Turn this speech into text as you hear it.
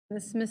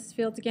This is Mrs.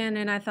 Fields again,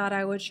 and I thought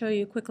I would show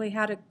you quickly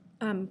how to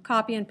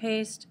copy and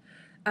paste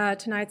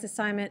tonight's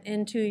assignment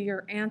into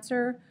your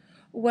answer.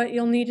 What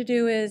you'll need to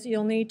do is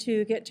you'll need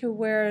to get to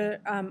where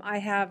I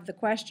have the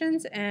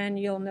questions, and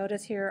you'll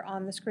notice here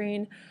on the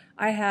screen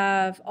I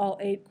have all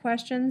 8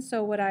 questions.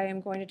 So what I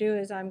am going to do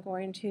is I'm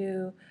going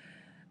to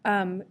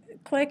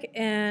click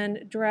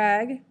and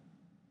drag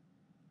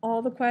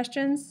all the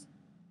questions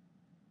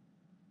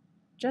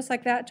just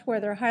like that to where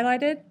they're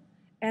highlighted.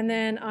 And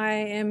then I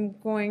am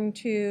going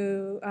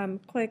to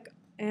click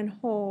and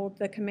hold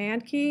the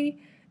Command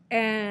key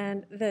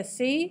and the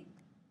C,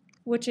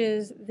 which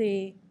is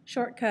the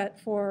shortcut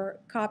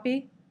for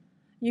copy.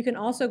 You can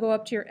also go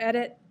up to your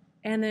Edit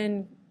and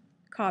then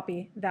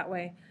copy that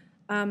way.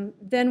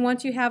 Then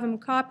once you have them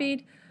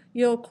copied,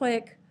 you'll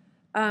click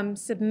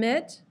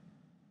Submit,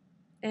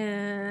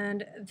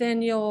 and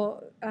then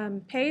you'll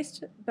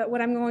paste. But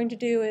what I'm going to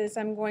do is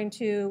I'm going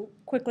to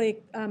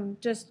quickly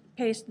just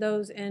paste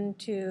those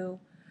into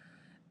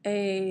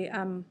a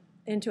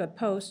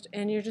post,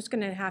 and you're just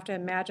going to have to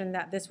imagine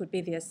that this would be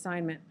the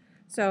assignment.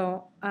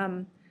 So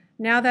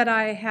now that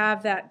I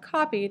have that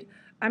copied,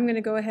 I'm going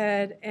to go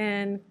ahead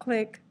and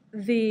click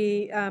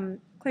and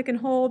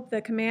hold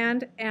the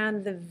Command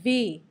and the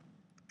V.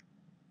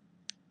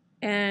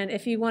 And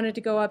if you wanted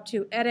to go up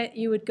to Edit,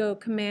 you would go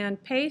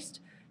Command Paste.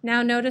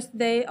 Now notice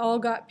they all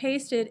got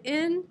pasted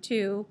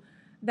into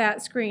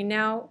that screen.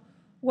 Now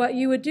what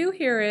you would do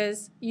here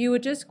is you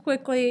would just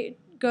quickly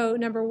go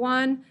number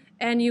 1,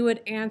 and you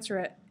would answer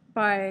it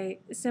by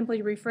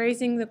simply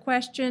rephrasing the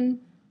question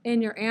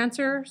in your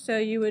answer. So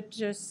you would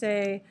just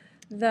say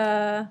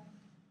I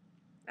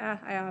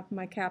have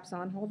my caps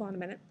on. Hold on a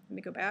minute. Let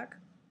me go back.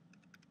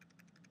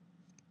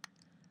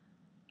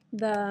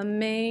 The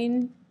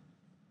main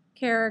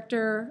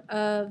character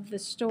of the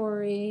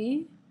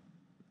story.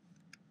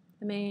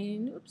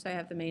 Oops, I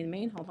have the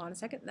main. Hold on a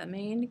second. The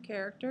main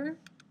character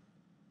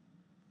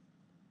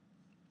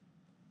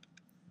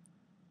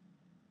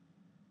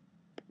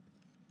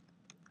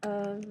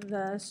of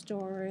the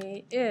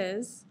story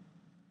is,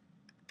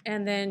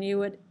 and then you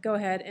would go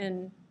ahead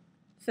and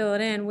fill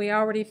it in. We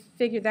already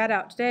figured that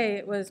out today.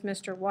 It was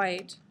Mr.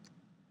 White.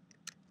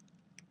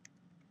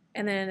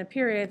 And then a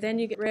period, then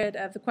you get rid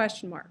of the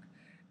question mark.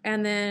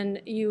 And then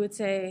you would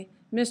say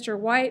Mr.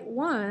 White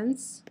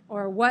wants,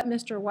 or what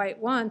Mr. White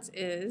wants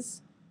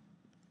is,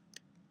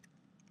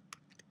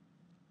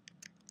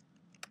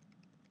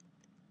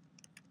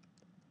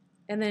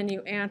 and then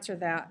you answer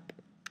that.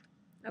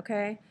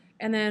 Okay?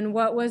 And then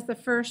what was the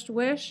first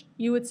wish?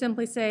 You would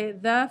simply say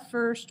the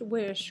first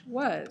wish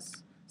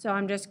was. So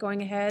I'm just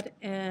going ahead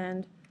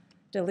and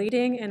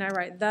deleting, and I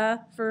write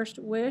the first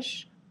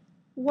wish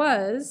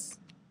was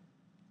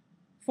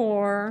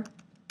for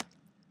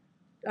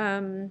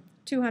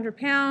 200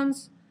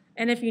 pounds.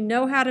 And if you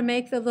know how to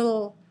make the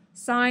little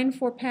sign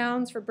for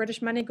pounds for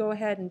British money, go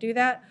ahead and do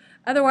that.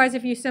 Otherwise,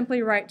 if you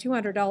simply write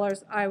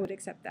 $200, I would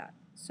accept that.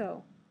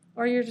 So,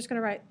 or you're just going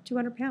to write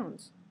 200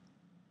 pounds.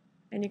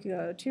 And you could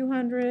go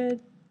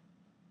 200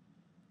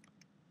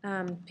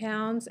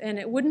 pounds, and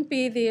it wouldn't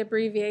be the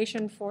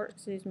abbreviation for,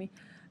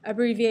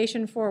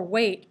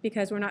 weight,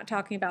 because we're not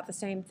talking about the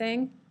same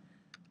thing,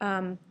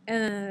 and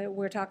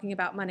we're talking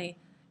about money.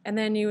 And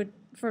then you would,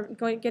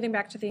 getting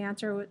back to the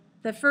answer,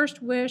 the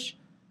first wish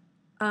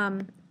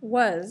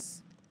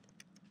was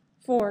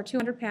for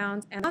 200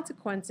 pounds, and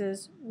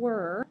consequences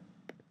were,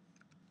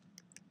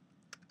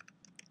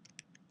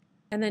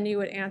 and then you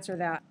would answer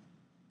that.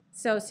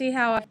 So see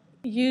how I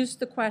used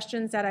the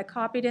questions that I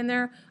copied in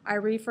there, I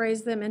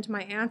rephrased them into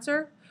my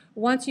answer.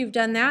 Once you've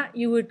done that,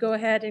 you would go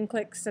ahead and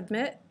click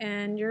Submit,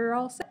 and you're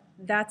all set.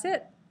 That's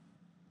it.